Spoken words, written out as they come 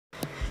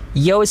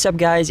Yo, what's up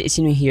guys, it's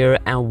Cinou here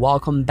and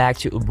welcome back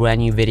to a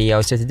brand new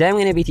video. So today I'm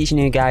going to be teaching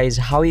you guys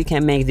how you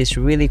can make these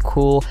really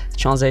cool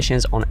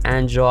transitions on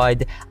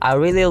Android. I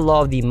really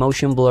love the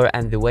motion blur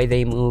and the way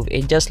they move.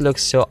 It just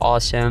looks so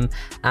awesome,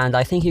 and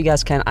I think you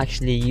guys can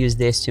actually use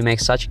this to make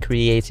such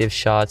creative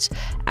shots.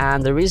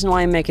 And the reason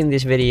why I'm making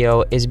this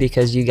video is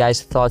because you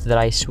guys thought that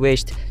I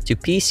switched to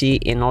PC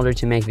in order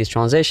to make this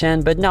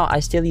transition, but no, I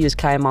still use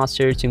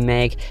KineMaster to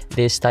make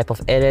this type of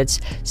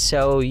edits.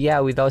 So yeah,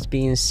 without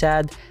being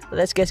said,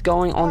 let's get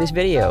going on this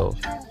video.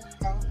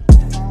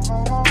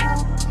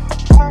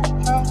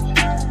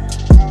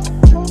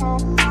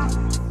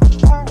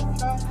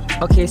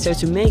 Okay, so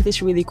to make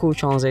these really cool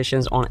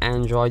transitions on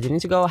Android, you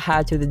need to go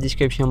ahead to the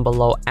description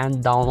below and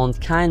download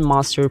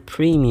KineMaster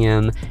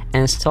Premium,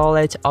 install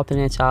it, open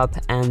it up,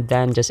 and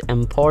then just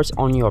import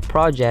on your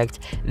project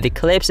the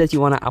clips that you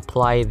want to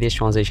apply this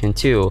transition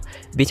to.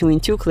 Between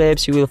two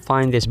clips, you will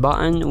find this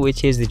button,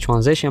 which is the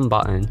transition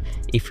button.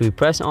 If we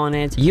press on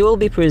it, you will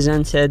be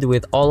presented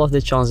with all of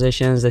the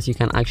transitions that you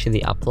can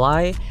actually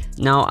apply.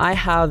 Now, I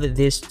have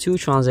these two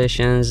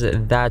transitions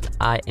that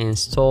I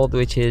installed,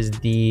 which is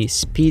the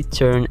speed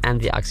turn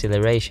and the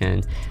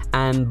acceleration,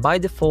 and by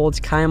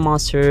default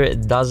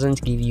KineMaster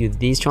doesn't give you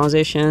these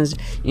transitions.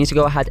 You need to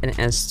go ahead and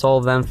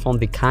install them from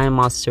the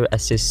KineMaster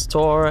Assist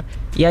store.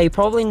 Yeah, you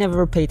probably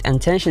never paid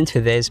attention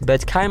to this,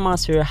 but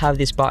KineMaster have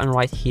this button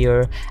right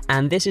here,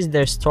 and this is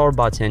their store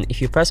button.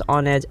 If you press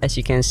on it, as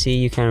you can see,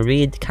 you can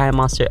read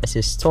KineMaster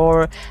Assist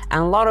store,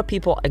 and a lot of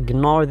people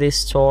ignore this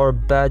store,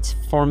 but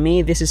for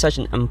me this is such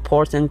an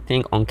important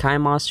thing on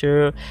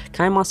KineMaster.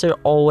 KineMaster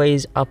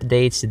always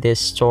updates this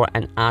store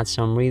and adds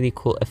some really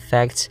cool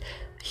effects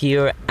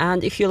here.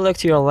 And if you look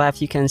to your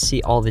left, you can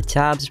see all the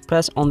tabs.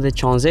 Press on the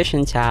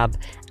transition tab,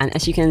 and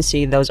as you can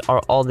see, those are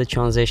all the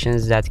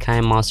transitions that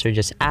KineMaster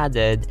just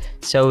added.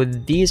 So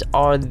these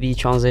are the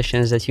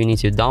transitions that you need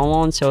to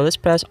download. So let's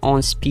press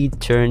on speed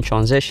turn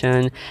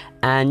transition,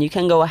 and you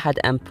can go ahead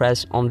and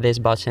press on this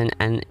button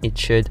and it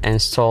should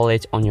install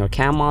it on your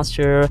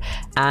KineMaster.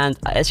 And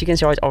as you can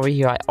see right over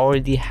here, I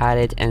already had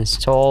it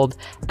installed,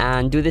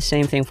 and do the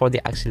same thing for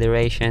the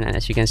acceleration. And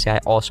as you can see, I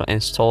also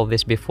installed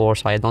this before,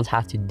 so I don't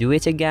have to do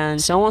it again.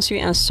 So once you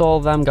install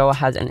them, go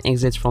ahead and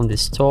exit from the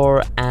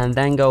store and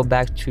then go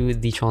back to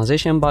the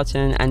transition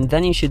button, and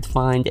then you should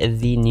find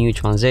the new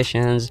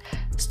transitions,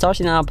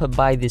 starting up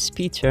by the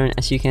speed turn.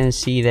 As you can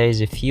see, there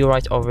is a few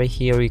right over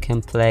here. You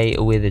can play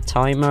with the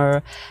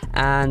timer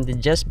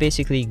and just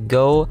basically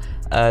go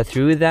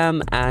through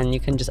them, and you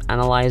can just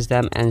analyze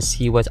them and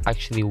see what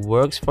actually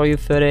works for your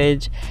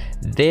footage.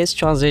 These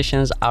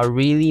transitions are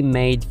really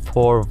made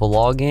for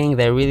vlogging.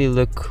 They really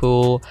look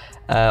cool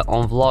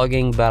on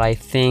vlogging, but I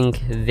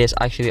think this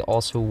actually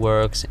also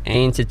works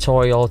in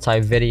tutorial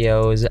type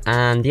videos.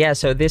 And yeah,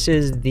 so this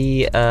is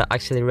the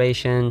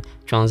acceleration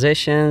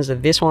transitions.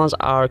 These ones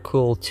are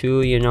cool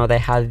too, you know, they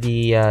have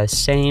the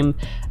same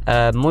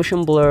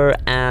motion blur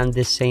and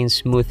the same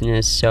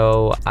smoothness.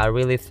 So I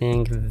really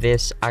think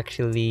this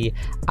actually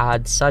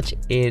adds such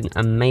an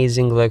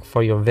amazing look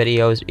for your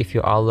videos if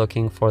you are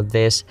looking for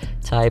this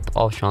type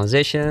of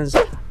transitions.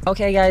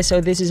 Okay guys,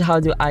 so this is how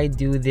do I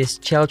do this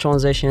chill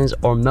transitions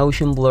or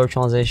motion blur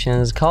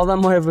transitions. Call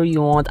them whatever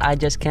you want. I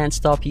just can't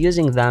stop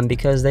using them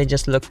because they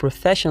just look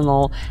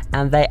professional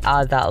and they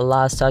add that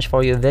last touch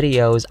for your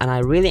videos, and I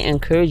really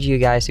encourage you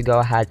guys to go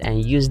ahead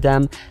and use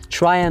them.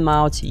 Try them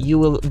out. You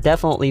will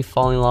definitely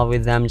fall in love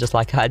with them just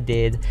like I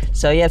did.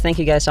 So yeah, thank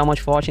you guys so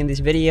much for watching this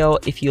video.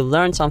 If you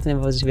learned something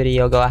from this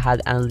video, go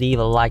ahead and leave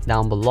a like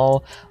down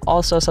below.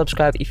 Also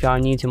subscribe if you are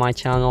new to my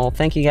channel.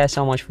 Thank you guys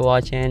so much for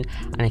watching,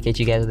 and I'll catch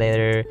you guys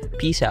later.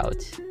 Peace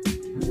out.